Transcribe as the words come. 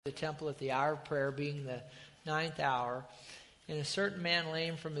the temple at the hour of prayer, being the 9th hour. And a certain man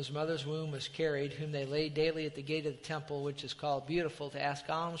lame from his mother's womb was carried, whom they laid daily at the gate of the temple, which is called Beautiful, to ask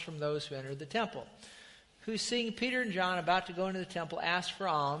alms from those who entered the temple. Who, seeing Peter and John about to go into the temple, asked for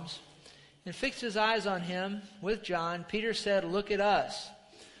alms, and fixed his eyes on him with John. Peter said, "Look at us."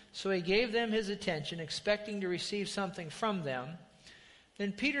 So he gave them his attention, expecting to receive something from them.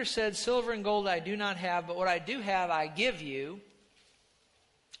 Then Peter said, "Silver and gold I do not have, but what I do have I give you.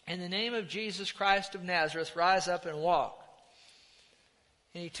 In the name of Jesus Christ of Nazareth, rise up and walk."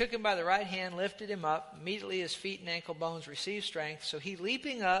 And he took him by the right hand, lifted him up. Immediately his feet and ankle bones received strength. So he,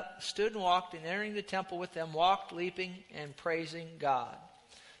 leaping up, stood and walked, and entering the temple with them, walked, leaping, and praising God.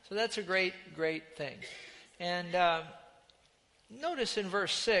 So that's a great, great thing. And notice in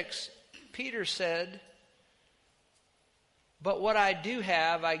verse 6, Peter said, "But what I do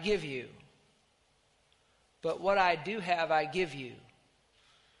have, I give you." But what I do have, I give you.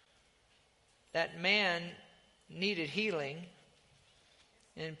 That man needed healing.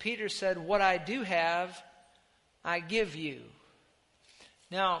 And Peter said, "What I do have, I give you."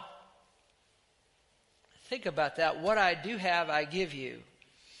 Now, think about that. What I do have, I give you.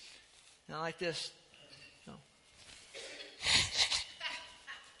 Now, like this. No.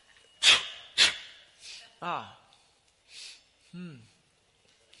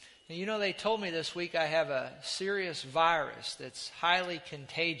 And you know, they told me this week I have a serious virus that's highly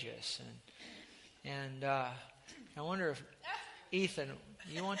contagious. And I wonder if, Ethan,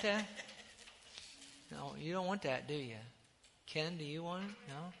 you want that? No, you don't want that, do you? Ken, do you want it?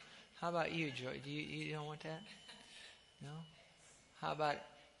 No? How about you, Joy? You don't want that? No? How about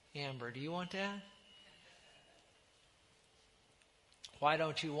Amber? Do you want that? Why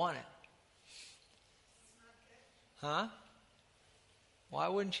don't you want it? Huh? Why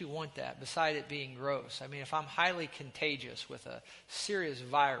wouldn't you want that, beside it being gross? I mean, if I'm highly contagious with a serious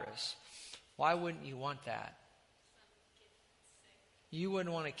virus, why wouldn't you want that? You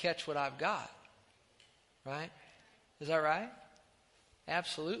wouldn't want to catch what I've got, right? Is that right?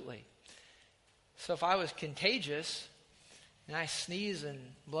 Absolutely. So if I was contagious and I sneeze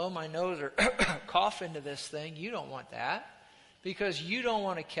and blow my nose or cough into this thing, you don't want that, because you don't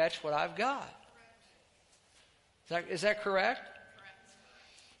want to catch what I've got. Is that correct? Correct.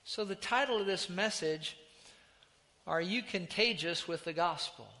 So the title of this message, "Are You Contagious with the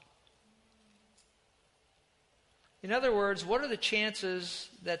Gospel?" In other words, what are the chances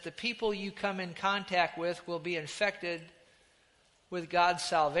that the people you come in contact with will be infected with God's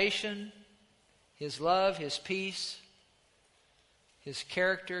salvation, His love, His peace, His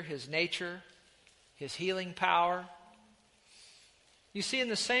character, His nature, His healing power? You see, in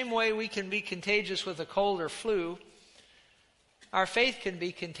the same way we can be contagious with a cold or flu, our faith can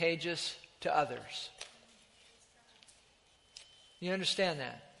be contagious to others. You understand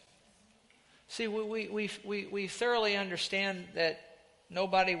that? See, we thoroughly understand that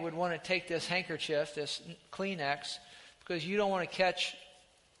nobody would want to take this handkerchief, this Kleenex, because you don't want to catch.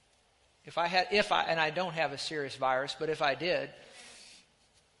 And I don't have a serious virus, but if I did,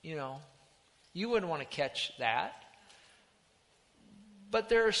 you wouldn't want to catch that. But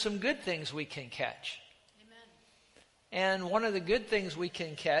there are some good things we can catch. Amen. And one of the good things we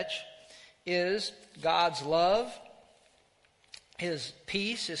can catch is God's love, His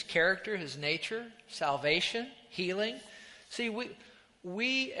peace, His character, His nature, salvation, healing. See,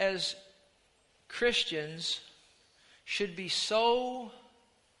 we as Christians should be so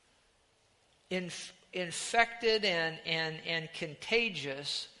infected and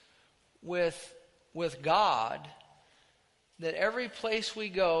contagious with God that every place we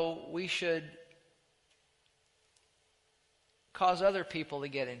go, we should cause other people to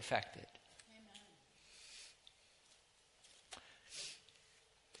get infected.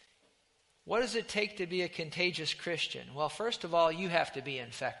 What does it take to be a contagious Christian? Well, first of all, you have to be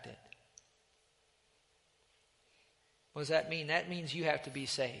infected. What does that mean? That means you have to be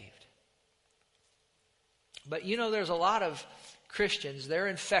saved. But there's a lot of Christians, they're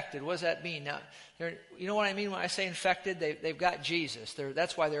infected. What does that mean? Now, you know what I mean when I say infected? They've got Jesus.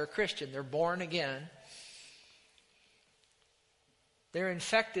 That's why they're a Christian. They're born again. They're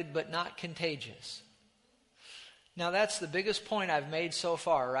infected but not contagious. Now, that's the biggest point I've made so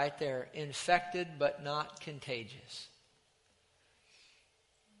far, right there. Infected but not contagious.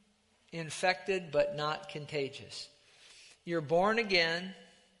 Infected but not contagious. You're born again.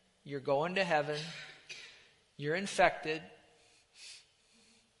 You're going to heaven. You're infected,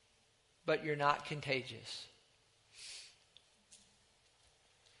 but you're not contagious.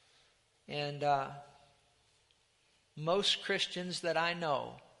 And most Christians that I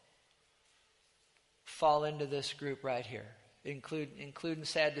know fall into this group right here. including,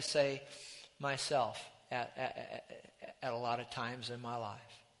 sad to say, myself at a lot of times in my life.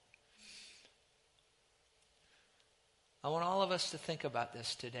 I want all of us to think about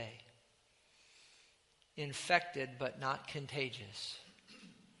this today. Infected but not contagious.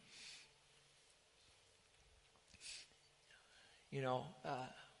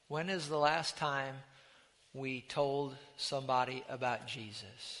 When is the last time we told somebody about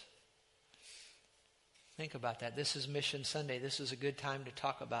Jesus? Think about that. This is Mission Sunday. This is a good time to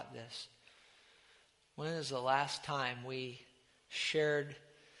talk about this. When is the last time we shared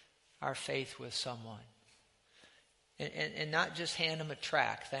our faith with someone? And not just hand them a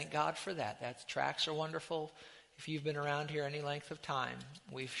tract. Thank God for that. Tracts are wonderful. If you've been around here any length of time,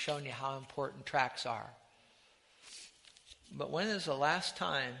 we've shown you how important tracts are. But when is the last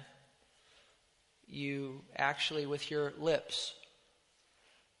time you actually, with your lips,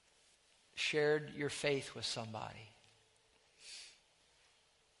 shared your faith with somebody?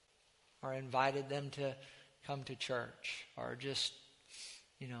 Or invited them to come to church? Or just,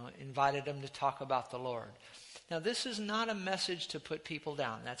 invited them to talk about the Lord? Now, this is not a message to put people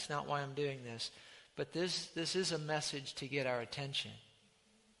down. That's not why I'm doing this. But this is a message to get our attention.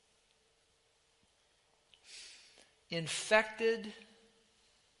 Infected,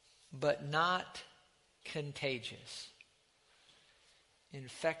 but not contagious.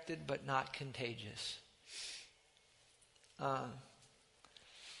 Infected, but not contagious.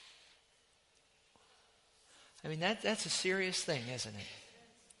 That's a serious thing, isn't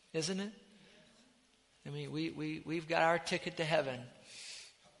it? Isn't it? We've got our ticket to heaven,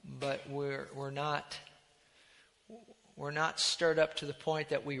 but we're not stirred up to the point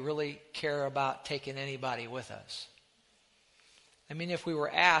that we really care about taking anybody with us. If we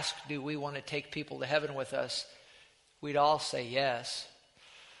were asked, do we want to take people to heaven with us, we'd all say yes.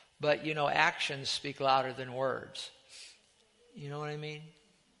 But, actions speak louder than words. You know what I mean?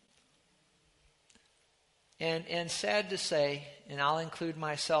 And sad to say, and I'll include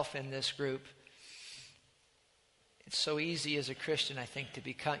myself in this group, it's so easy as a Christian, I think, to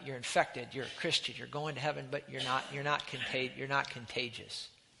become, you're infected, you're a Christian, you're going to heaven, but you're not contagious.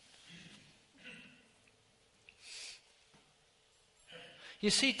 You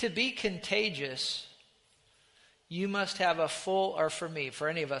see, to be contagious, you must have a full, or for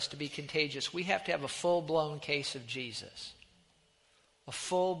any of us to be contagious, we have to have a full-blown case of Jesus. A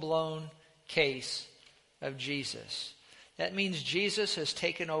full-blown case of Jesus. That means Jesus has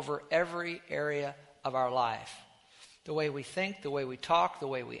taken over every area of our life. The way we think, the way we talk, the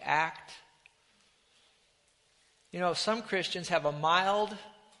way we act. Some Christians have a mild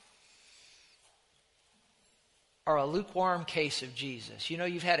or a lukewarm case of Jesus.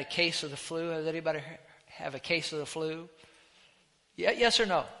 You've had a case of the flu. Has anybody have a case of the flu? Yeah, yes or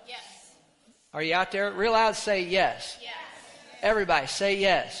no? Yes. Are you out there? Real loud, say yes. Yes. Everybody, say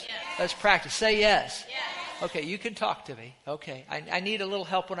yes. Yes. Let's practice. Say yes. Yes. Okay, you can talk to me. Okay, I need a little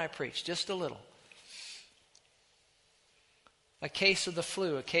help when I preach, just a little. A case of the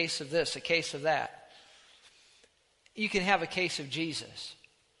flu, a case of this, a case of that. You can have a case of Jesus.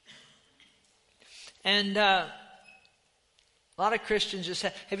 And a lot of Christians just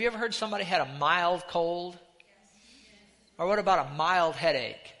have you ever heard somebody had a mild cold? Or what about a mild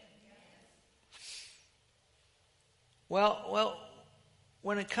headache? Well,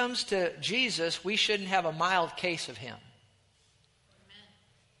 when it comes to Jesus, we shouldn't have a mild case of him.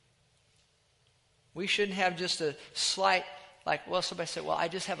 We shouldn't have just a slight, somebody said, I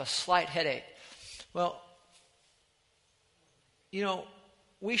just have a slight headache. Well,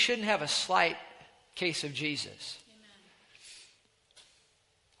 we shouldn't have a slight case of Jesus.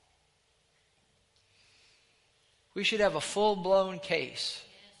 We should have a full-blown case.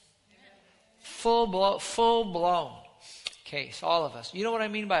 Full-blown case, all of us. You know what I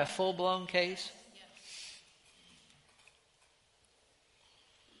mean by a full-blown case?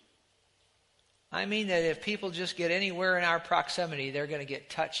 I mean that if people just get anywhere in our proximity, they're going to get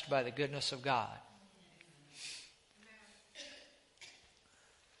touched by the goodness of God.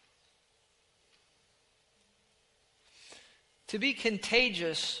 To be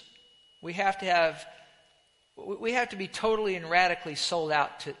contagious, we have to be totally and radically sold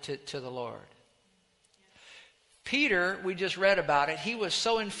out to the Lord. Peter, we just read about it, he was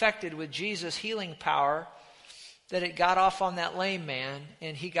so infected with Jesus' healing power that it got off on that lame man,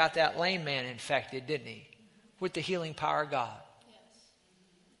 and he got that lame man infected, didn't he? With the healing power of God.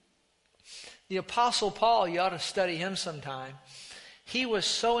 Yes. The Apostle Paul, you ought to study him sometime. He was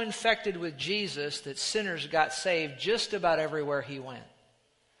so infected with Jesus that sinners got saved just about everywhere he went.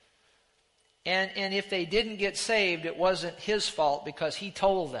 And if they didn't get saved, it wasn't his fault because he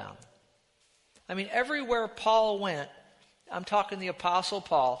told them. Everywhere Paul went, I'm talking the Apostle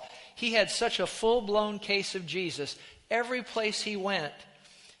Paul. He had such a full-blown case of Jesus. Every place he went,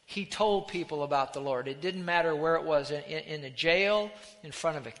 he told people about the Lord. It didn't matter where it was, in a jail, in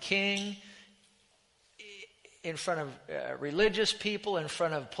front of a king, in front of religious people, in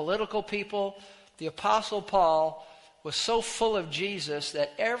front of political people. The Apostle Paul was so full of Jesus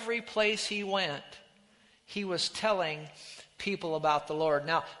that every place he went, he was telling people about the Lord.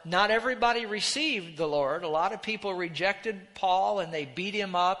 Now, not everybody received the Lord. A lot of people rejected Paul, and they beat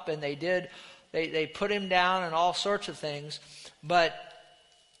him up, and they put him down and all sorts of things. But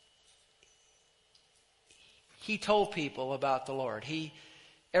he told people about the Lord.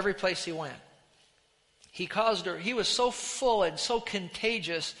 Every place he went. He was so full and so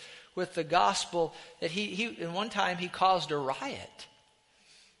contagious with the gospel that he in one time he caused a riot.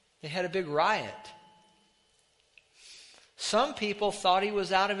 They had a big riot. Some people thought he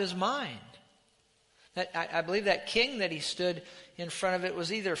was out of his mind. I believe that king that he stood in front of, it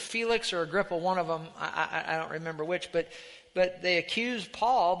was either Felix or Agrippa, one of them. I don't remember which, but they accused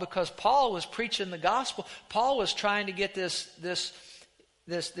Paul because Paul was preaching the gospel. Paul was trying to get this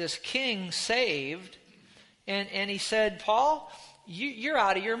king saved, and he said, Paul, you're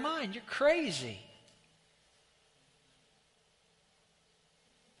out of your mind. You're crazy.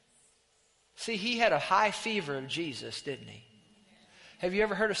 See, he had a high fever of Jesus, didn't he? Have you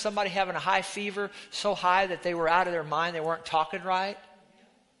ever heard of somebody having a high fever so high that they were out of their mind, they weren't talking right?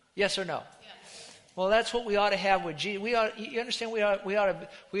 Yes or no? Yes. Well, that's what we ought to have with Jesus. You understand? We ought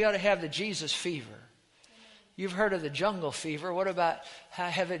to have the Jesus fever. You've heard of the jungle fever. What about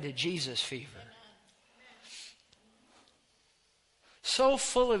having the Jesus fever? So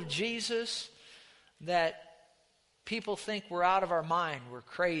full of Jesus that people think we're out of our mind, we're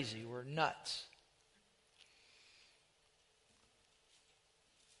crazy, we're nuts.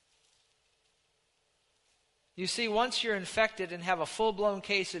 You see, once you're infected and have a full-blown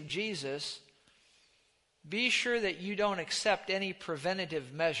case of Jesus, be sure that you don't accept any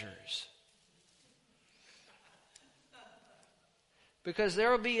preventative measures. Because there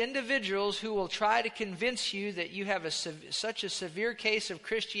will be individuals who will try to convince you that you have such a severe case of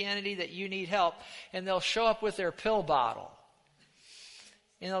Christianity that you need help, and they'll show up with their pill bottle.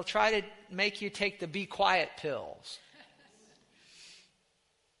 And they'll try to make you take the be quiet pills.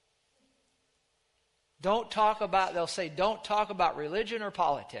 They'll say, don't talk about religion or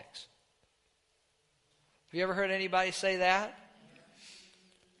politics. Have you ever heard anybody say that?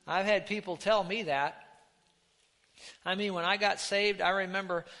 I've had people tell me that. I mean, when I got saved, I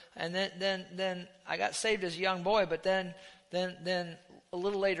remember, and then I got saved as a young boy, but then a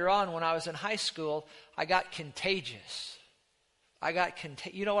little later on when I was in high school, I got contagious.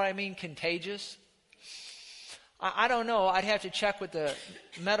 You know what I mean, contagious? I don't know. I'd have to check with the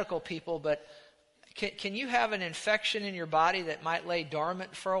medical people, but can you have an infection in your body that might lay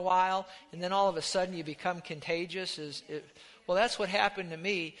dormant for a while, and then all of a sudden you become contagious? Well, that's what happened to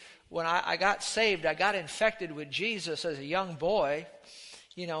me. When I got saved, I got infected with Jesus as a young boy,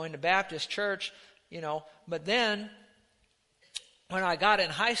 in the Baptist church, But then, when I got in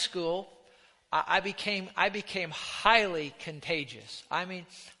high school, I became highly contagious. I mean,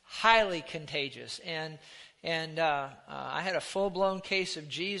 highly contagious. And I had a full-blown case of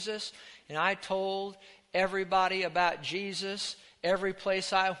Jesus, and I told everybody about Jesus. Every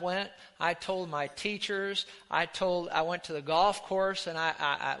place I went, I told my teachers. I went to the golf course and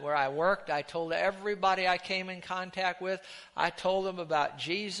where I worked. I told everybody I came in contact with. I told them about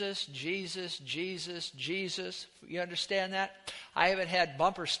Jesus, Jesus, Jesus, Jesus. You understand that? I even had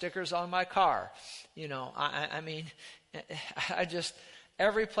bumper stickers on my car.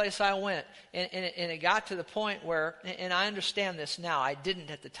 Every place I went, and it got to the point where, and I understand this now, I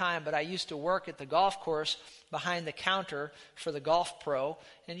didn't at the time, but I used to work at the golf course behind the counter for the golf pro,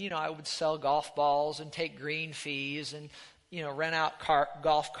 and I would sell golf balls and take green fees and rent out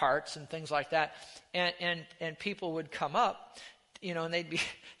golf carts and things like that, and people would come up, and they'd be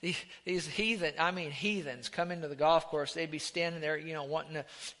these heathens come into the golf course. They'd be standing there,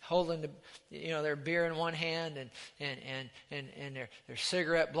 holding their beer in one hand and their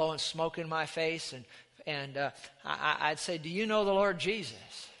cigarette blowing smoke in my face, and I'd say, "Do you know the Lord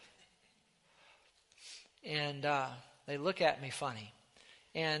Jesus?" And they look at me funny.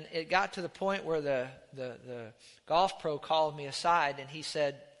 And it got to the point where the golf pro called me aside, and he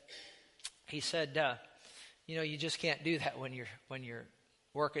said, you just can't do that when you're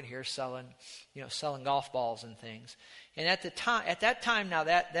working here selling golf balls and things. And at that time, now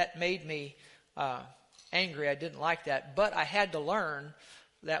that made me angry. I didn't like that, but I had to learn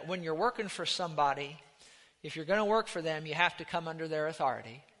that when you're working for somebody, if you're going to work for them, you have to come under their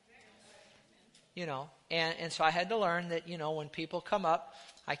authority. And so I had to learn that, when people come up,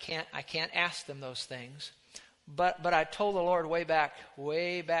 I can't ask them those things. But I told the Lord way back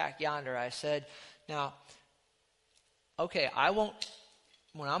yonder, I said, now, okay,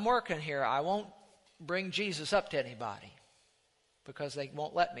 when I'm working here, I won't bring Jesus up to anybody because they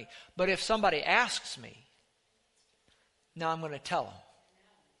won't let me. But if somebody asks me, now I'm going to tell them.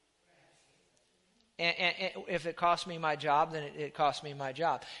 And if it costs me my job, then it costs me my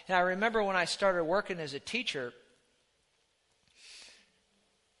job. And I remember when I started working as a teacher,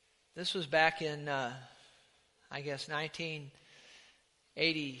 this was back in,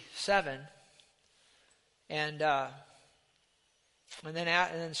 1987. And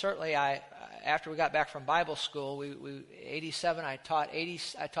then certainly after we got back from Bible school, 87, I taught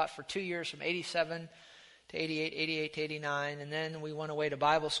for 2 years from 87 to 88 to 89, and then we went away to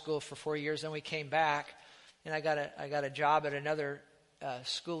Bible school for 4 years. Then we came back, and I got a job at another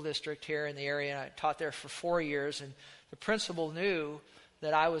school district here in the area, and I taught there for 4 years. And the principal knew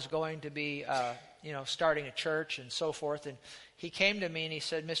that I was going to be, starting a church and so forth. And he came to me and he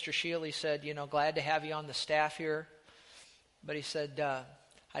said, "Mr. Shield," he said, "glad to have you on the staff here." But he said,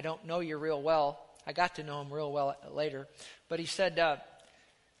 "I don't know you real well." I got to know him real well later. But he said, I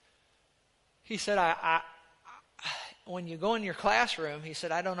when you go in your classroom, he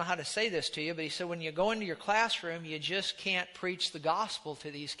said, "I don't know how to say this to you," but he said, when you go into your classroom, you just can't preach the gospel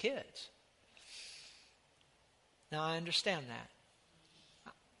to these kids. Now, I understand that.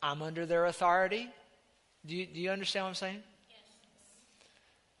 I'm under their authority. Do you understand what I'm saying? Yes.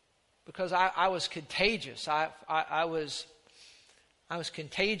 Because I was contagious. I was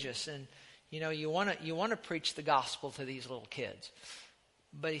contagious, and you want to preach the gospel to these little kids.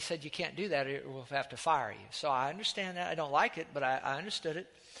 But he said, "You can't do that, or we'll have to fire you." So I understand that. I don't like it, but I understood it.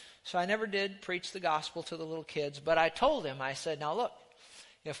 So I never did preach the gospel to the little kids. But I told him, I said, "Now look,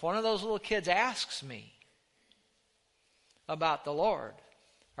 if one of those little kids asks me about the Lord,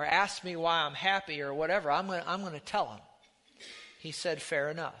 or asks me why I'm happy or whatever, I'm going to tell them." He said, "Fair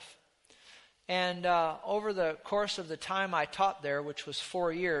enough." And over the course of the time I taught there, which was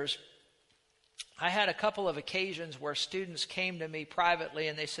 4 years, I had a couple of occasions where students came to me privately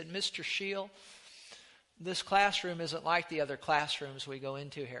and they said, "Mr. Shield, this classroom isn't like the other classrooms we go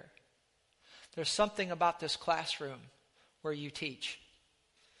into here. There's something about this classroom where you teach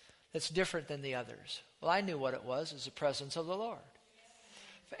that's different than the others." Well, I knew what it was. It was the presence of the Lord.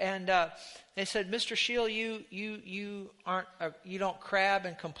 And they said, "Mr. Shield, you don't crab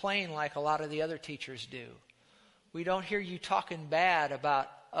and complain like a lot of the other teachers do. We don't hear you talking bad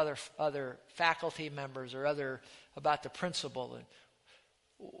about other faculty members or about the principal. And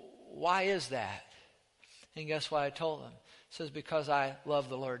why is that?" And guess what I told them? It says, "Because I love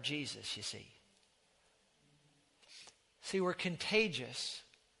the Lord Jesus, you see." See, we're contagious.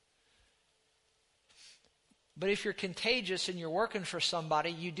 But if you're contagious and you're working for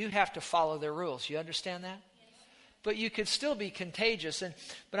somebody, you do have to follow their rules. You understand that? Yes. But you could still be contagious.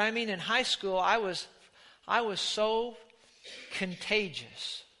 But I mean, in high school, I was so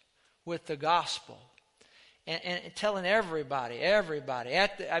contagious with the gospel and telling everybody,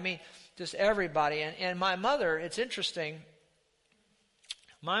 just everybody. And my mother, it's interesting,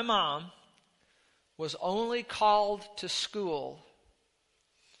 my mom was only called to school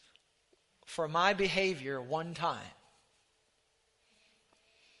for my behavior one time.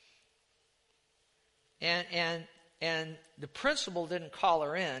 And the principal didn't call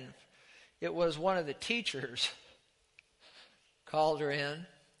her in. It was one of the teachers called her in.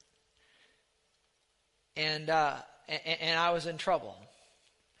 And I was in trouble.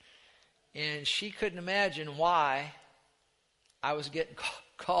 And she couldn't imagine why I was getting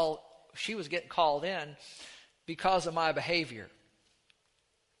called. She was getting called in because of my behavior.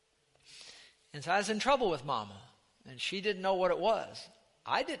 And so I was in trouble with Mama. And she didn't know what it was.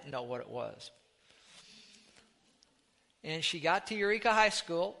 I didn't know what it was. And she got to Eureka High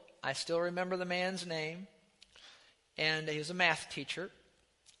School. I still remember the man's name. And he was a math teacher.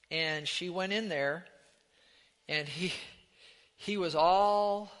 And she went in there. And he was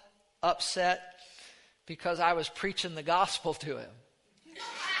all upset because I was preaching the gospel to him.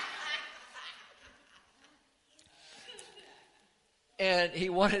 And he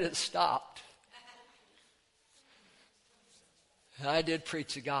wanted it stopped. And I did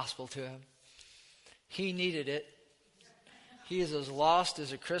preach the gospel to him. He needed it. He is as lost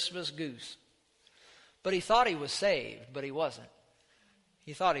as a Christmas goose. But he thought he was saved, but he wasn't.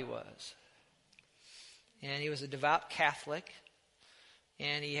 He thought he was. And he was a devout Catholic.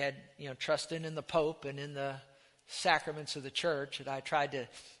 And he had, trusted in the Pope and in the sacraments of the church. And I tried to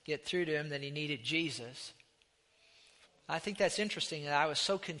get through to him that he needed Jesus. I think that's interesting that I was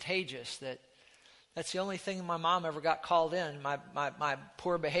so contagious that That's the only thing my mom ever got called in, my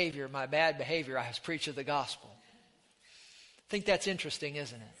poor behavior, my bad behavior. I was preaching the gospel. I think that's interesting,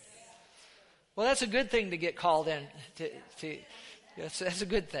 isn't it? Well, that's a good thing to get called in. That's a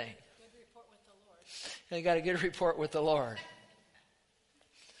good thing. Good report with the Lord. You got a good report with the Lord.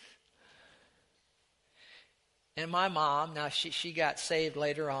 And my mom, now she got saved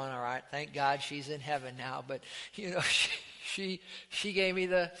later on, all right. Thank God she's in heaven now. But, she gave me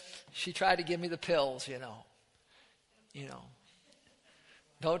she tried to give me the pills,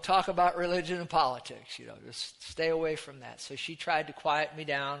 Don't talk about religion and politics, just stay away from that. So she tried to quiet me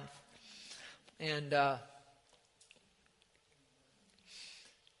down. And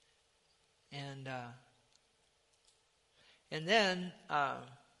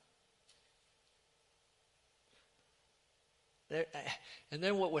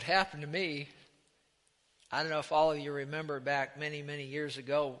then what would happen to me, I don't know if all of you remember back many, many years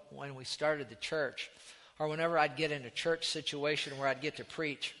ago when we started the church, or whenever I'd get in a church situation where I'd get to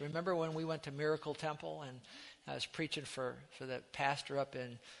preach. Remember when we went to Miracle Temple and I was preaching for the pastor up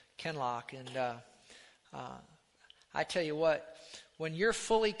in Kenlock, and I tell you what, when you're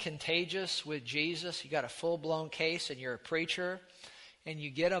fully contagious with Jesus, you got a full-blown case and you're a preacher, and you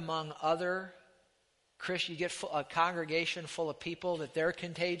get among other Christians, you get a congregation full of people that they're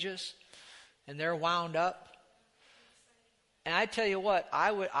contagious and they're wound up. And I tell you what,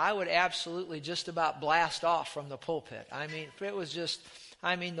 I would absolutely just about blast off from the pulpit. I mean, if it was just,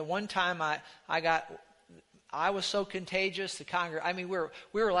 the one time I was so contagious, we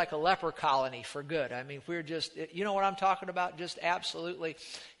were like a leper colony for good. I mean, we were just, you know what I'm talking about? Just absolutely.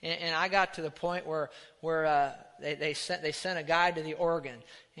 And I got to the point where they sent a guy to the organ,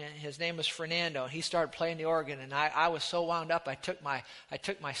 and his name was Fernando, and he started playing the organ, and I was so wound up, I took my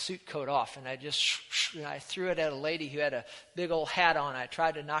suit coat off, and I threw it at a lady who had a big old hat on. I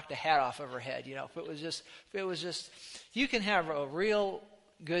tried to knock the hat off of her head. If it was just, you can have a real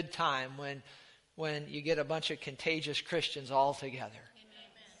good time when you get a bunch of contagious Christians all together.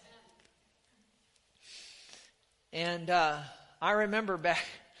 Amen. And I remember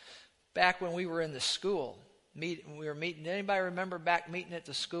back when we were in the school, we were meeting. Anybody remember back meeting at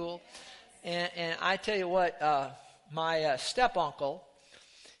the school? And I tell you what, my step-uncle,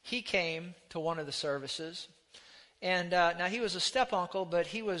 he came to one of the services. And now he was a step-uncle, but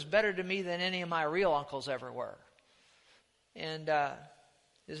he was better to me than any of my real uncles ever were. And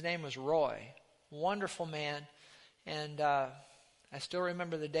his name was Roy. Wonderful man, and I still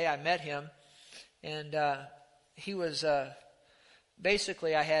remember the day I met him, and he was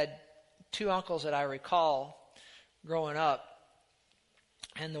basically, I had two uncles that I recall growing up,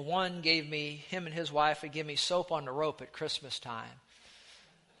 and the one him and his wife would give me soap on the rope at Christmas time.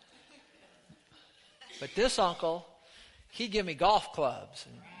 But this uncle, he'd give me golf clubs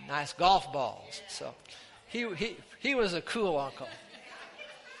and nice golf balls, so he was a cool uncle.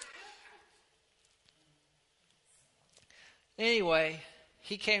 Anyway,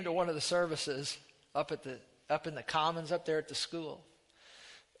 he came to one of the services up in the commons up there at the school.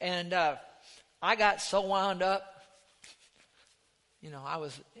 And I got so wound up. I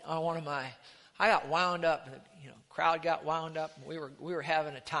was on I got wound up. Crowd got wound up. And we were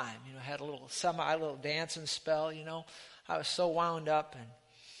having a time. Had a little dancing spell. I was so wound up.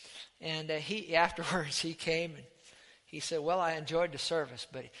 And he afterwards he came and he said, "Well, I enjoyed the service,"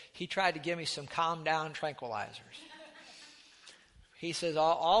 but he tried to give me some calm down tranquilizers. He says,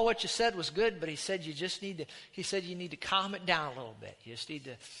 all what you said was good, but he said you need to calm it down a little bit. You just need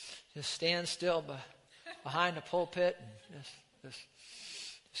to just stand still behind the pulpit and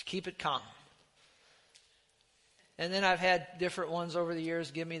just keep it calm. And then I've had different ones over the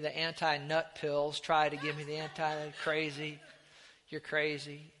years give me the anti-nut pills, try to give me the anti-crazy. You're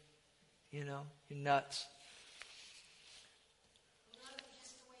crazy, you're nuts.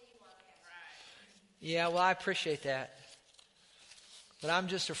 Yeah, well, I appreciate that. But I'm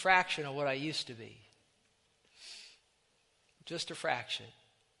just a fraction of what I used to be. Just a fraction.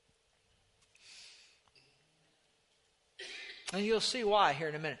 And you'll see why here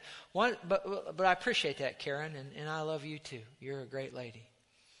in a minute. But I appreciate that, Karen, and I love you too. You're a great lady.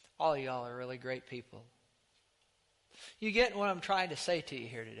 All of y'all are really great people. You get what I'm trying to say to you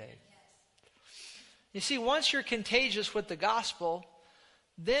here today. You see, once you're contagious with the gospel,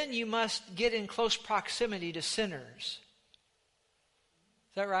 then you must get in close proximity to sinners.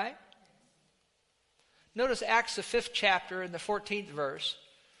 Is that right? Notice Acts the 5th chapter in the 14th verse.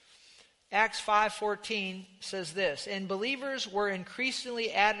 Acts 5:14 says this, "And believers were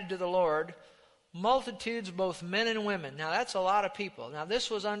increasingly added to the Lord, multitudes both men and women." Now that's a lot of people. Now this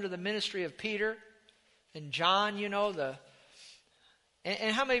was under the ministry of Peter and John, and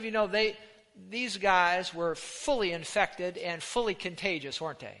how many of you know these guys were fully infected and fully contagious,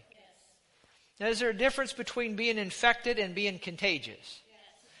 weren't they? Yes. Now, is there a difference between being infected and being contagious? Yes.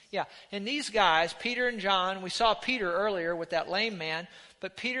 Yeah. And these guys, Peter and John, we saw Peter earlier with that lame man,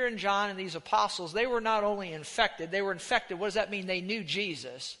 but Peter and John and these apostles, they were not only infected, they were infected. What does that mean? They knew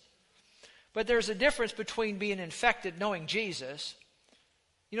Jesus. But there's a difference between being infected, knowing Jesus.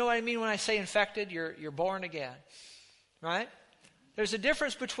 You know what I mean when I say infected? You're born again, right? There's a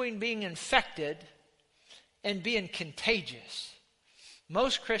difference between being infected and being contagious.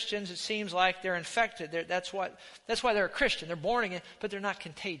 Most Christians, it seems like they're infected. That's why they're a Christian. They're born again, but they're not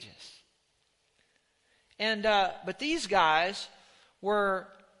contagious. And but these guys were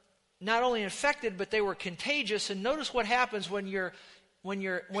not only infected, but they were contagious. And notice what happens when you're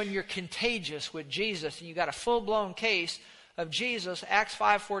contagious with Jesus and you got a full-blown case of Jesus. Acts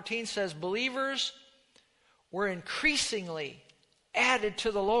 5:14 says, believers were increasingly added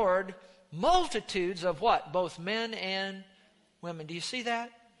to the Lord, multitudes of what? Both men and women. Do you see that?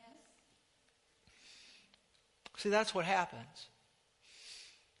 Yes. See, that's what happens.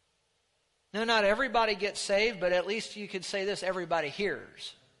 Now, not everybody gets saved, but at least you could say this, everybody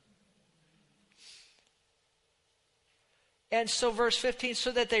hears. And so verse 15,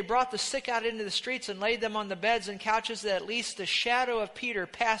 so that they brought the sick out into the streets and laid them on the beds and couches, that at least the shadow of Peter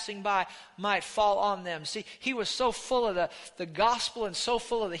passing by might fall on them. See, he was so full of the gospel and so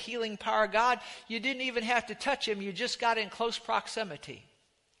full of the healing power of God, you didn't even have to touch him. You just got in close proximity.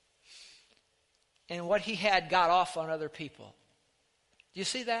 And what he had got off on other people. Do you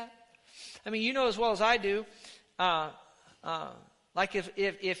see that? I mean, you know as well as I do, like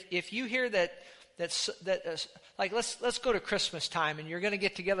if you hear that like let's go to Christmas time and you're going to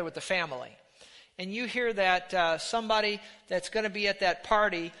get together with the family, and you hear that somebody that's going to be at that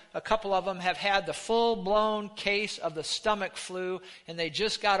party, a couple of them have had the full-blown case of the stomach flu and they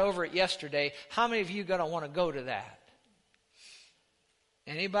just got over it yesterday. How many of you are going to want to go to that?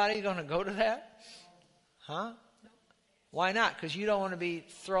 Anybody going to go to that? Huh? Why not? Because you don't want to be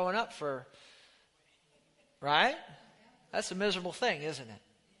throwing up for, right? That's a miserable thing, isn't it?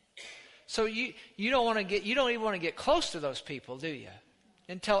 So you don't even want to get close to those people, do you?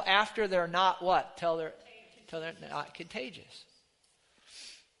 Until after they're not what? Till they're not contagious.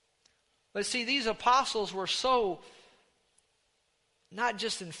 But see, these apostles were so not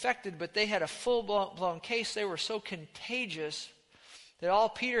just infected, but they had a full-blown case. They were so contagious that all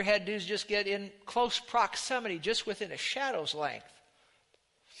Peter had to do is just get in close proximity, just within a shadow's length.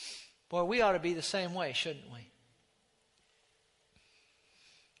 Boy, we ought to be the same way, shouldn't we?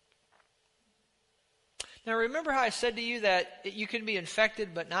 Now, remember how I said to you that you can be infected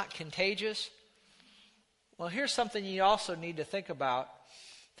but not contagious? Well, here's something you also need to think about.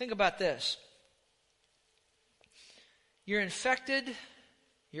 Think about this. You're infected,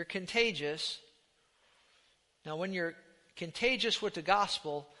 you're contagious. Now, when you're contagious with the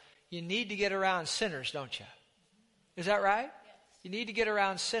gospel, you need to get around sinners, don't you? Is that right? Yes. You need to get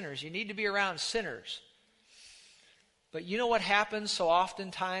around sinners. You need to be around sinners. But you know what happens so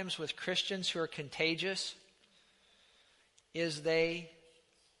oftentimes with Christians who are contagious? Is they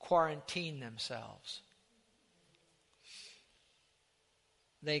quarantine themselves.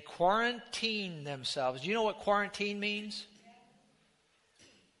 They quarantine themselves. Do you know what quarantine means?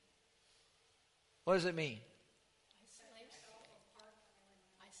 What does it mean?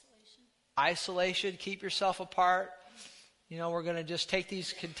 Isolation. Keep yourself apart. You know, we're going to just take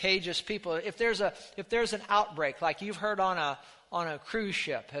these contagious people. If there's an outbreak, like you've heard on a cruise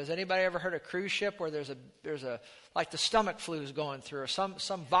ship. Has anybody ever heard of a cruise ship where there's a like the stomach flu is going through, or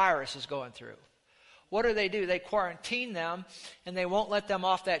some virus is going through? What do? They quarantine them, and they won't let them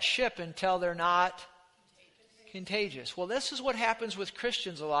off that ship until they're not contagious. Well, this is what happens with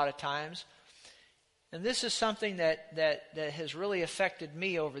Christians a lot of times. And this is something that has really affected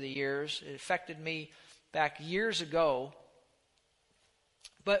me over the years. It affected me back years ago.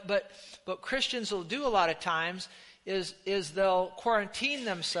 But Christians will do a lot of times is they'll quarantine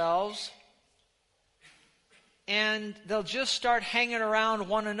themselves and they'll just start hanging around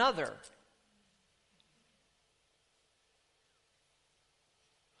one another.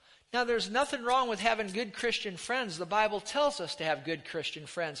 Now, there's nothing wrong with having good Christian friends. The Bible tells us to have good Christian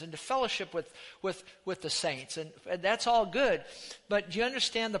friends and to fellowship with the saints. And that's all good. But do you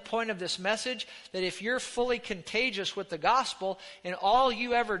understand the point of this message? That if you're fully contagious with the gospel and all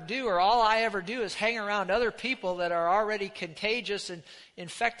you ever do or all I ever do is hang around other people that are already contagious and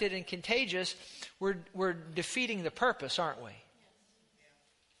infected and contagious, we're defeating the purpose, aren't we?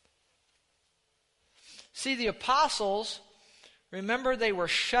 See, the apostles... Remember, they were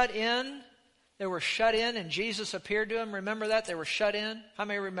shut in. They were shut in, and Jesus appeared to them. Remember that? They were shut in. How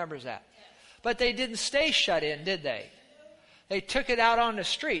many remembers that? But they didn't stay shut in, did they? They took it out on the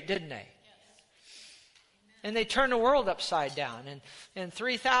street, didn't they? And they turned the world upside down. And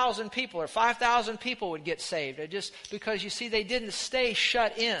 3,000 people or 5,000 people would get saved. Just because, you see, they didn't stay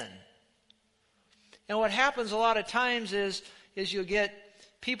shut in. And what happens a lot of times is you'll get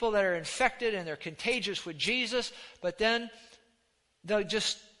people that are infected and they're contagious with Jesus, but then they'll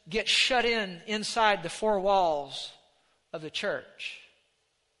just get shut in inside the four walls of the church.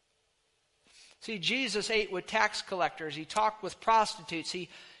 See, Jesus ate with tax collectors. He talked with prostitutes.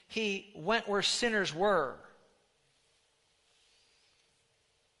 He went where sinners were.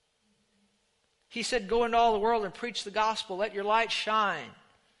 He said, go into all the world and preach the gospel. Let your light shine.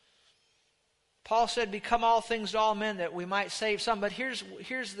 Paul said, become all things to all men that we might save some. But here's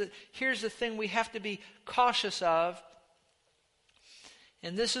the thing we have to be cautious of.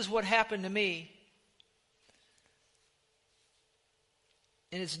 And this is what happened to me.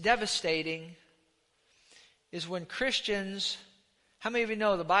 And it's devastating. Is when Christians, how many of you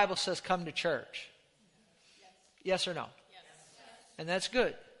know the Bible says come to church? Yes or no? Yes. And that's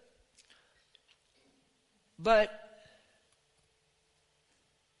good. But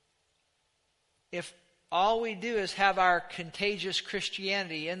if all we do is have our contagious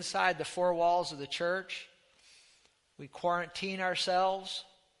Christianity inside the four walls of the church, we quarantine ourselves,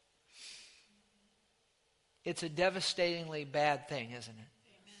 it's a devastatingly bad thing, isn't it?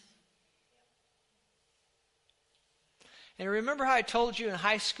 And remember how I told you in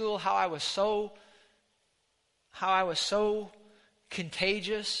high school how I was so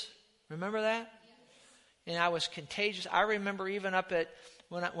contagious? Remember that? And I was contagious. I remember even up at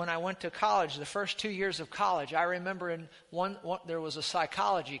when I went to college, the first 2 years of college, I remember in one there was a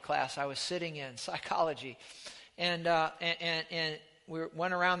psychology class I was sitting in, psychology, and we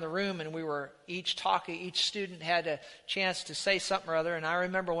went around the room and we were each talking. Each student had a chance to say something or other. And I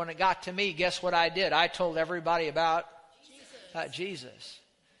remember when it got to me, guess what I did? I told everybody about Jesus.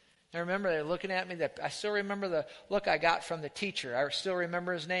 I remember they were looking at me. I still remember the look I got from the teacher. I still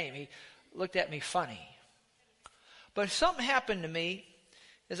remember his name. He looked at me funny. But something happened to me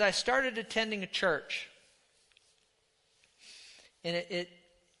as I started attending a church. And it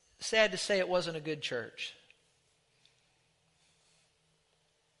sad to say it wasn't a good church.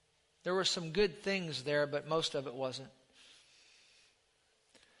 There were some good things there, but most of it wasn't.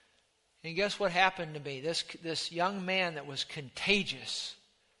 And guess what happened to me? This young man that was contagious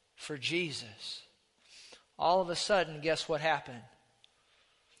for Jesus, all of a sudden, guess what happened?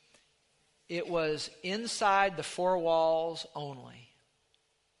 It was inside the four walls only.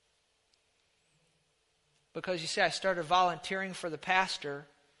 Because you see, I started volunteering for the pastor,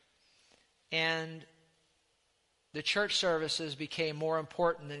 and the church services became more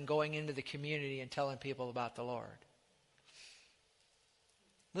important than going into the community and telling people about the Lord.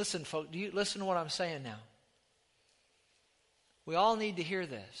 Listen, folks, do you listen to what I'm saying now? We all need to hear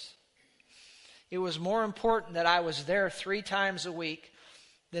this. It was more important that I was there 3 times a week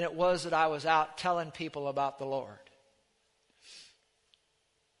than it was that I was out telling people about the Lord.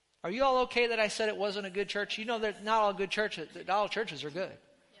 Are you all okay that I said it wasn't a good church? You know that not all good churches, not all churches are good.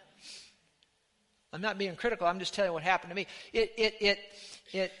 I'm not being critical. I'm just telling you what happened to me.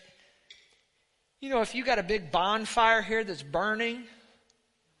 You know, if you got a big bonfire here that's burning,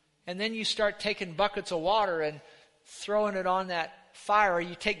 and then you start taking buckets of water and throwing it on that fire, or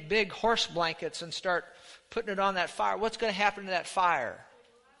you take big horse blankets and start putting it on that fire, what's going to happen to that fire?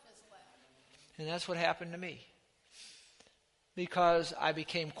 And that's what happened to me. Because I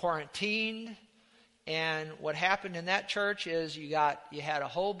became quarantined, and what happened in that church is you had a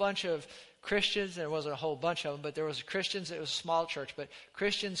whole bunch of Christians. There wasn't a whole bunch of them, but there was Christians. It was a small church, but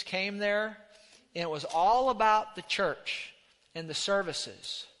Christians came there, and it was all about the church and the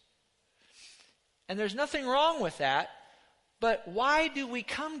services. And there's nothing wrong with that, but why do we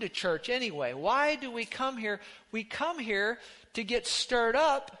come to church anyway? Why do we come here? We come here to get stirred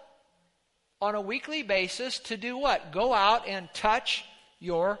up on a weekly basis to do what? Go out and touch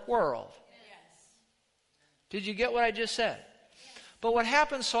your world. Yes. Did you get what I just said? Yes. But what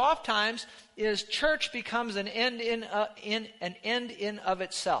happens so oftentimes is church becomes an end in of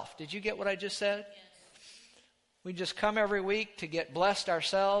itself. Did you get what I just said? Yes. We just come every week to get blessed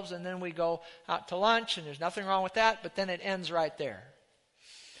ourselves, and then we go out to lunch, and there's nothing wrong with that, but then it ends right there.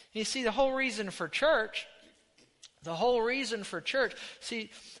 And you see, the whole reason for church, see,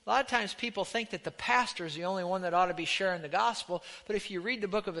 a lot of times people think that the pastor is the only one that ought to be sharing the gospel, but if you read the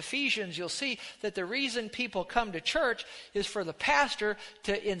book of Ephesians, you'll see that the reason people come to church is for the pastor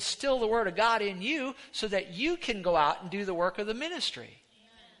to instill the word of God in you so that you can go out and do the work of the ministry.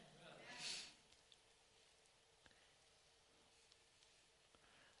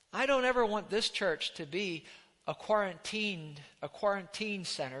 I don't ever want this church to be a quarantine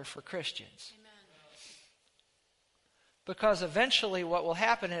center for Christians. Amen. Because eventually what will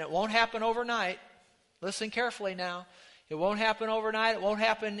happen, and it won't happen overnight, listen carefully now, it won't happen overnight, it won't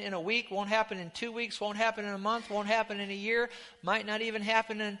happen in a week, won't happen in 2 weeks, won't happen in a month, won't happen in a year, might not even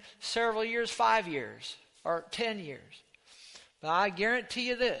happen in several years, 5 years, or 10 years. But I guarantee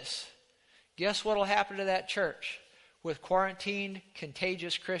you this, guess what will happen to that church? With quarantined,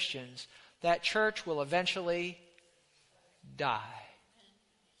 contagious Christians, that church will eventually die.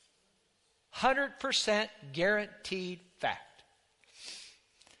 100% guaranteed fact.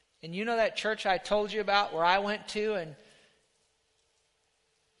 And you know that church I told you about where I went to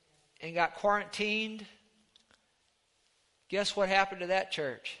and got quarantined? Guess what happened to that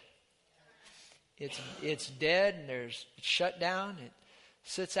church? It's dead and it's shut down. It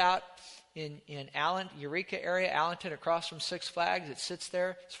sits out in Eureka area, Allenton, across from Six Flags. It sits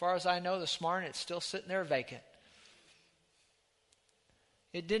there, as far as I know, this morning. It's still sitting there vacant.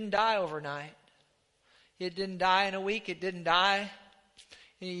 It didn't die overnight. It didn't die in a week. It didn't die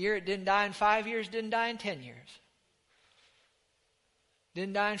in a year. It didn't die in 5 years. It didn't die in 10 years.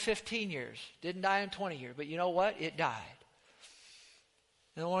 Didn't die in 15 years. Didn't die in 20 years. But you know what? It died.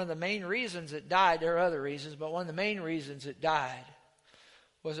 And one of the main reasons it died, there are other reasons, but one of the main reasons it died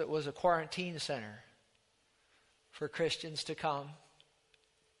was it was a quarantine center for Christians to come,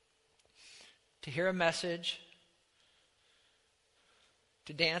 to hear a message,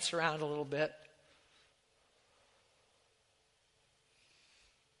 to dance around a little bit,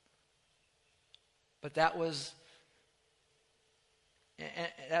 but that was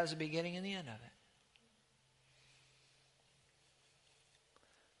the beginning and the end of it.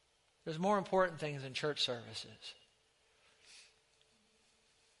 There's more important things in church services.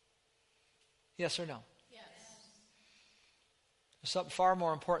 Yes or no? Yes. There's something far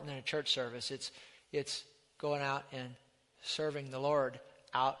more important than a church service. It's going out and serving the Lord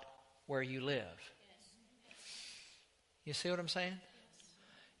out where you live. Yes. You see what I'm saying?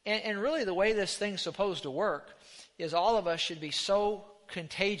 Yes. And really the way this thing's supposed to work is all of us should be so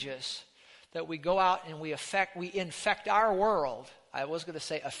contagious that we go out and we infect our world. I was going to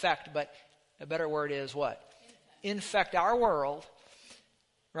say affect, but a better word is what? Infect our world,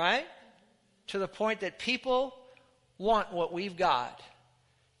 right? To the point that people want what we've got.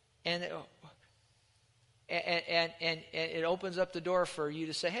 And it opens up the door for you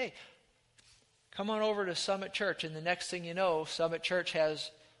to say, hey, come on over to Summit Church. And the next thing you know, Summit Church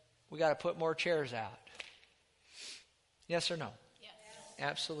we got to put more chairs out. Yes or no? Yes.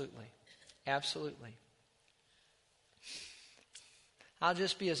 Absolutely. Absolutely. I'll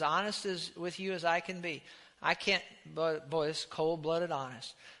just be as honest with you as I can be. I can't, boy, it's cold-blooded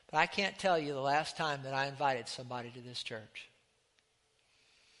honest. But I can't tell you the last time that I invited somebody to this church.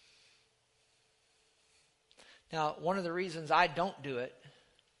 Now, one of the reasons I don't do it,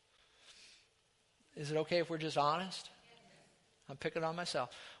 is it okay if we're just honest? I'm picking on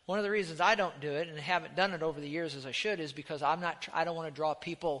myself. One of the reasons I don't do it and haven't done it over the years as I should is because I don't want to draw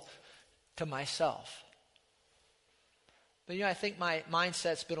people to myself. But, I think my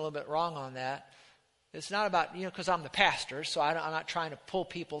mindset's been a little bit wrong on that. It's not about, because I'm the pastor, so I'm not trying to pull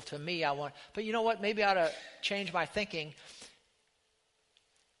people to me. But you know what? Maybe I ought to change my thinking.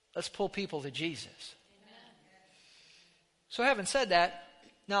 Let's pull people to Jesus. Amen. So having said that,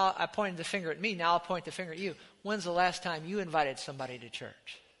 now I pointed the finger at me. Now I'll point the finger at you. When's the last time you invited somebody to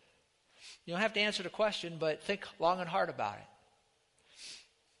church? You don't have to answer the question, but think long and hard about it.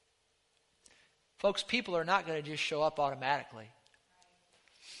 Folks, people are not going to just show up automatically.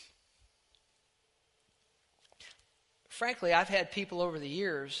 Frankly, I've had people over the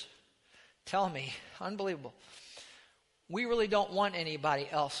years tell me, unbelievable, we really don't want anybody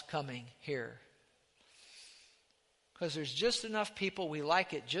else coming here. Because there's just enough people, we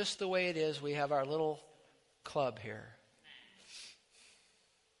like it just the way it is. We have our little club here.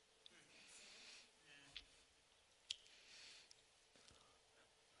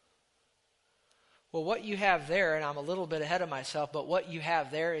 Well, what you have there, and I'm a little bit ahead of myself, but what you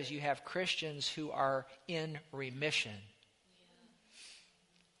have there is you have Christians who are in remission.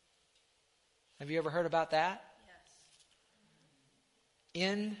 Have you ever heard about that? Yes.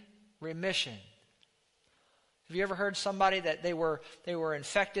 In remission. Have you ever heard somebody that they were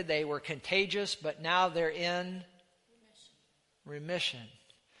infected, they were contagious, but now they're in remission?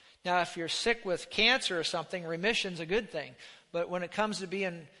 Now, if you're sick with cancer or something, remission's a good thing. But when it comes to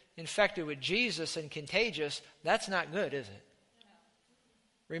being infected with Jesus and contagious, that's not good, is it? No.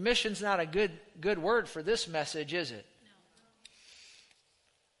 Remission's not a good word for this message, is it?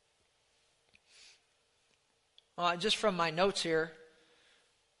 No. Just from my notes here,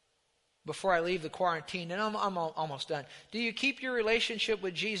 before I leave the quarantine, and I'm almost done. Do you keep your relationship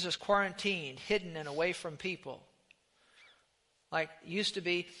with Jesus quarantined, hidden, and away from people? Like used to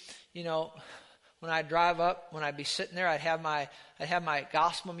be, when I'd drive up, when I'd be sitting there, I'd have my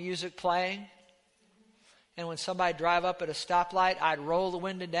gospel music playing. And when somebody'd drive up at a stoplight, I'd roll the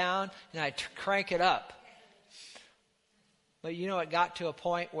window down and I'd crank it up. But it got to a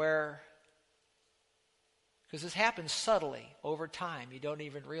point where, because this happens subtly over time, you don't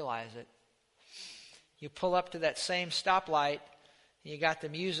even realize it. You pull up to that same stoplight, and you got the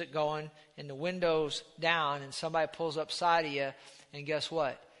music going, and the window's down, and somebody pulls up side of you, and guess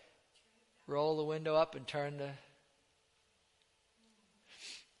what? Roll the window up and turn the...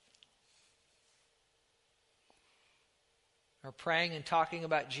 Or praying and talking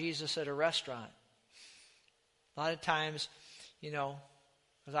about Jesus at a restaurant. A lot of times,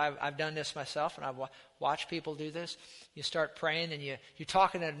 because I've done this myself, and I've watched people do this. You start praying, and you're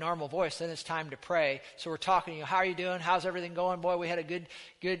talking in a normal voice. Then it's time to pray. So we're talking. How are you doing? How's everything going? Boy, we had a good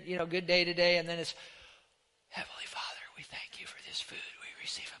day today. And then it's, Heavenly Father, we thank you for this food. We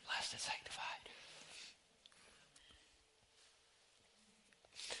receive it blessed and sanctified.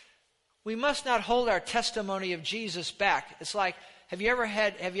 We must not hold our testimony of Jesus back. It's like, have you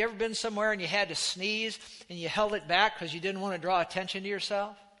ever been somewhere and you had to sneeze and you held it back because you didn't want to draw attention to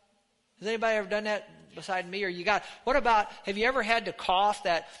yourself? Has anybody ever done that beside me? Or what about, have you ever had to cough?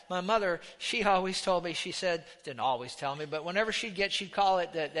 That my mother, she always told me, she said, didn't always tell me, but whenever she'd call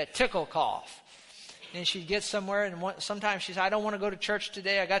it that tickle cough. And she'd get somewhere, and sometimes she said, I don't want to go to church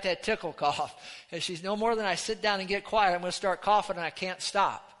today, I got that tickle cough. And she's, no more than I sit down and get quiet, I'm going to start coughing and I can't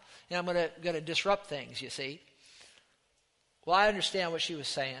stop. And I'm going to disrupt things, you see. Well, I understand what she was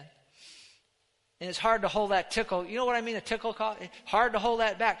saying. And it's hard to hold that tickle. You know what I mean, a tickle cough? Hard to hold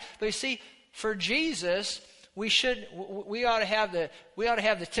that back. But you see, for Jesus, we ought to have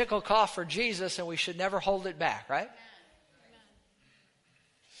the tickle cough for Jesus, and we should never hold it back, right?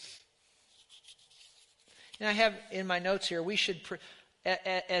 And I have in my notes here, we should,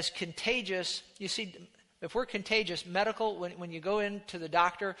 as contagious, you see, if we're contagious, medical, when you go into the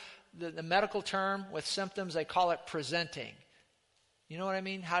doctor, the medical term with symptoms, they call it presenting. You know what I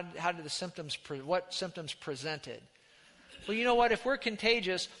mean? How do the symptoms, what symptoms presented? Well, you know what? If we're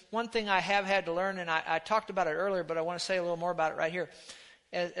contagious, one thing I have had to learn, and I talked about it earlier, but I want to say a little more about it right here.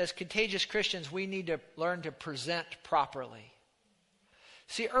 As contagious Christians, we need to learn to present properly.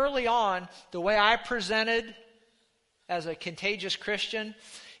 See, early on, the way I presented as a contagious Christian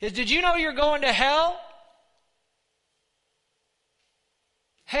is, did you know you're going to hell?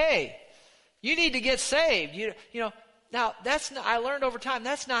 Hey, you need to get saved. Now that's not, I learned over time,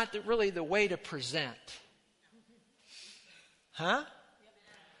 that's not really the way to present. Huh?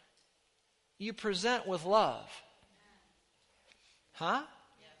 You present with love. Huh?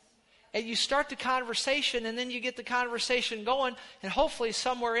 And you start the conversation, and then you get the conversation going, and hopefully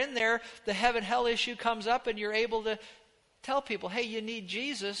somewhere in there, the heaven-hell issue comes up, and you're able to tell people, hey, you need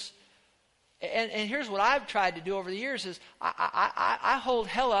Jesus. And here's what I've tried to do over the years is I hold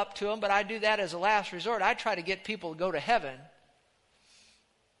hell up to them, but I do that as a last resort. I try to get people to go to heaven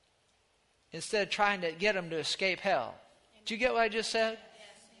instead of trying to get them to escape hell. Did you get what I just said?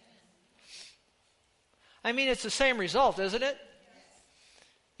 I mean, it's the same result, isn't it?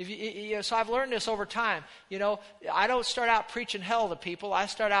 So I've learned this over time. I don't start out preaching hell to people. I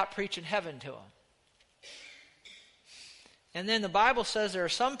start out preaching heaven to them. And then the Bible says there are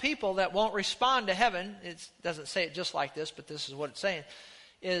some people that won't respond to heaven. It doesn't say it just like this, but this is what it's saying.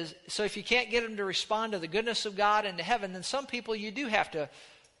 So if you can't get them to respond to the goodness of God and to heaven, then some people you do have to,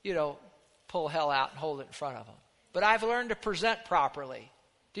 pull hell out and hold it in front of them. But I've learned to present properly.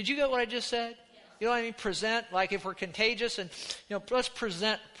 Did you get what I just said? You know what I mean? Present, like if we're contagious, and let's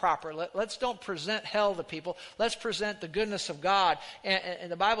present properly. Let's don't present hell to people. Let's present the goodness of God.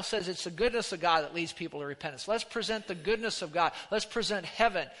 And the Bible says it's the goodness of God that leads people to repentance. Let's present the goodness of God. Let's present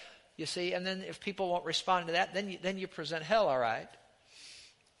heaven, you see. And then if people won't respond to that, then you present hell, all right.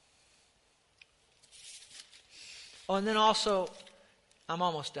 Oh, and then also, I'm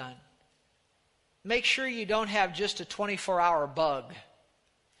almost done. Make sure you don't have just a 24-hour bug.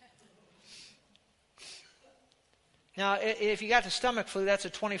 Now, if you got the stomach flu, that's a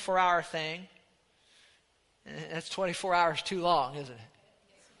 24-hour thing. That's 24 hours too long, isn't it?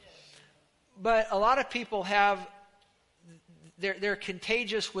 But a lot of people they're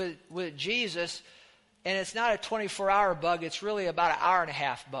contagious with Jesus, and it's not a 24-hour bug. It's really about an hour and a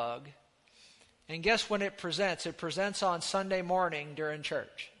half bug. And guess when it presents? It presents on Sunday morning during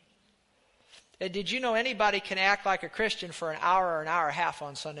church. And did you know anybody can act like a Christian for an hour or an hour and a half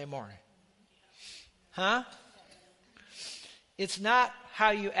on Sunday morning? Huh? It's not how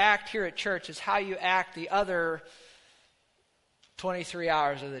you act here at church, it's how you act the other 23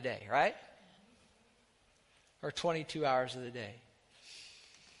 hours of the day, right? Or 22 hours of the day.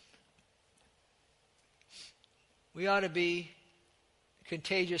 We ought to be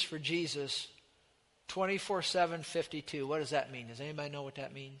contagious for Jesus 24/7, 52. What does that mean? Does anybody know what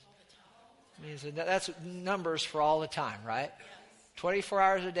that means? It means that's numbers for all the time, right? 24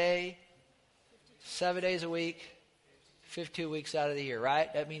 hours a day, 7 days a week, 52 weeks out of the year,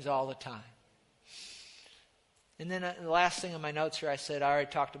 right? That means all the time. And then the last thing in my notes here, I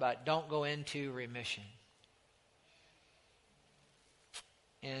already talked about, don't go into remission.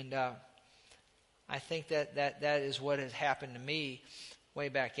 And I think that is what has happened to me way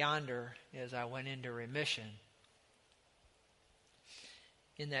back yonder as I went into remission.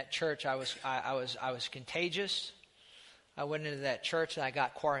 In that church, I was contagious. I went into that church and I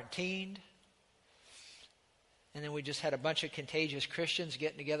got quarantined. And then we just had a bunch of contagious Christians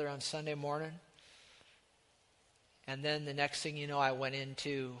getting together on Sunday morning. And then the next thing you know, I went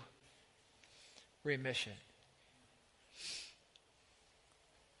into remission.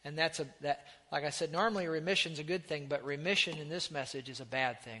 And like I said, normally remission's a good thing, but remission in this message is a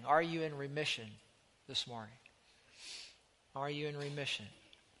bad thing. Are you in remission this morning? Are you in remission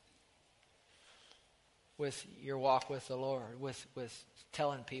with your walk with the Lord, with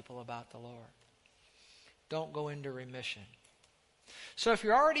telling people about the Lord? Don't go into remission. So if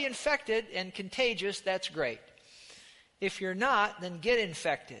you're already infected and contagious, that's great. If you're not, then get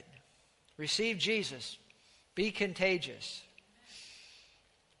infected. Receive Jesus. Be contagious.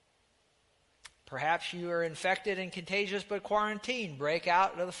 Perhaps you are infected and contagious but quarantined. Break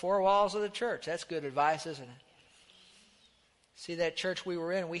out of the four walls of the church. That's good advice, isn't it? See, that church we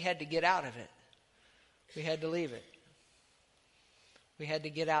were in, we had to get out of it. We had to leave it. We had to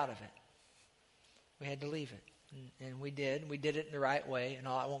get out of it. We had to leave it. And we did. We did it in the right way. And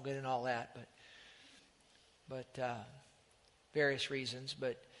I won't get into all that, but various reasons.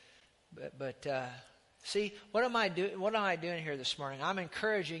 But see, what am I doing here this morning? I'm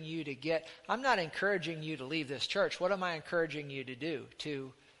encouraging you to I'm not encouraging you to leave this church. What am I encouraging you to do?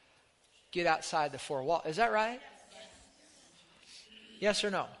 To get outside the four walls. Is that right? Yes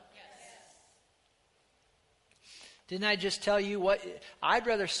or no? Didn't I just tell you what? I'd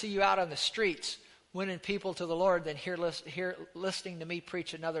rather see you out on the streets winning people to the Lord than here listening to me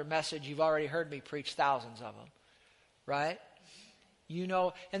preach another message. You've already heard me preach thousands of them. Right? You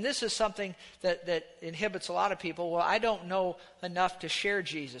know, and this is something that inhibits a lot of people. Well, I don't know enough to share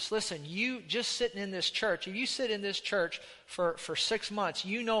Jesus. Listen, you just sitting in this church, if you sit in this church for 6 months,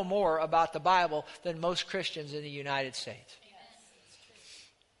 you know more about the Bible than most Christians in the United States.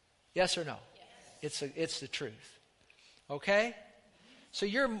 Yes or no? Yes. It's the truth. Okay? So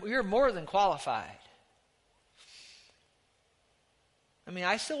you're more than qualified. I mean,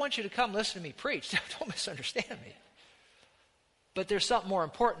 I still want you to come listen to me preach. Don't misunderstand me. But there's something more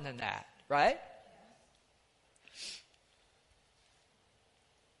important than that, right?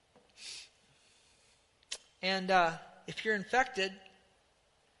 And if you're infected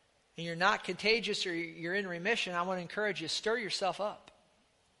and you're not contagious or you're in remission, I want to encourage you, stir yourself up.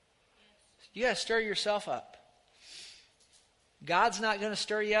 You got to stir yourself up. God's not going to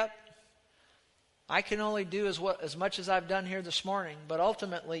stir you up. I can only do as much as I've done here this morning, but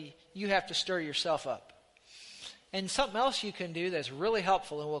ultimately you have to stir yourself up. And something else you can do that's really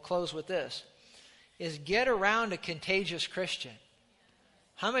helpful, and we'll close with this, is get around a contagious Christian.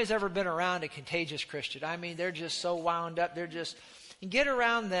 How many's ever been around a contagious Christian? I mean, they're just so wound up. Get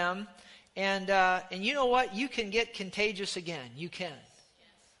around them, and you know what? You can get contagious again. You can.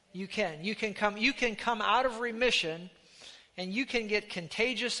 You can come out of remission, and you can get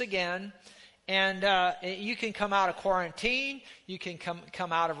contagious again. And you can come out of quarantine. You can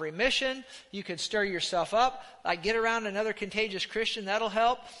come out of remission. You can stir yourself up. Like get around another contagious Christian. That'll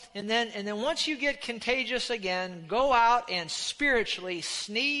help. And then once you get contagious again, go out and spiritually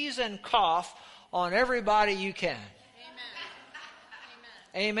sneeze and cough on everybody you can.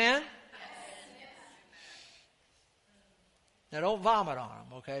 Amen? Amen? Yes. Now don't vomit on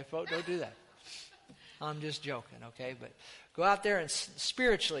them, okay? Folks, don't do that. I'm just joking, okay? But go out there and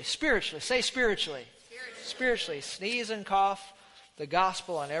spiritually, say spiritually, sneeze and cough the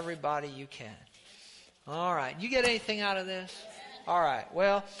gospel on everybody you can. All right. You get anything out of this? All right.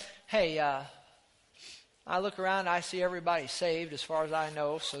 Well, hey, I look around, I see everybody saved as far as I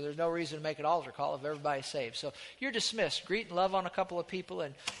know, so there's no reason to make an altar call if everybody's saved. So you're dismissed. Greet and love on a couple of people,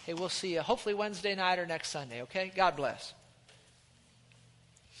 and hey, we'll see you hopefully Wednesday night or next Sunday, okay? God bless.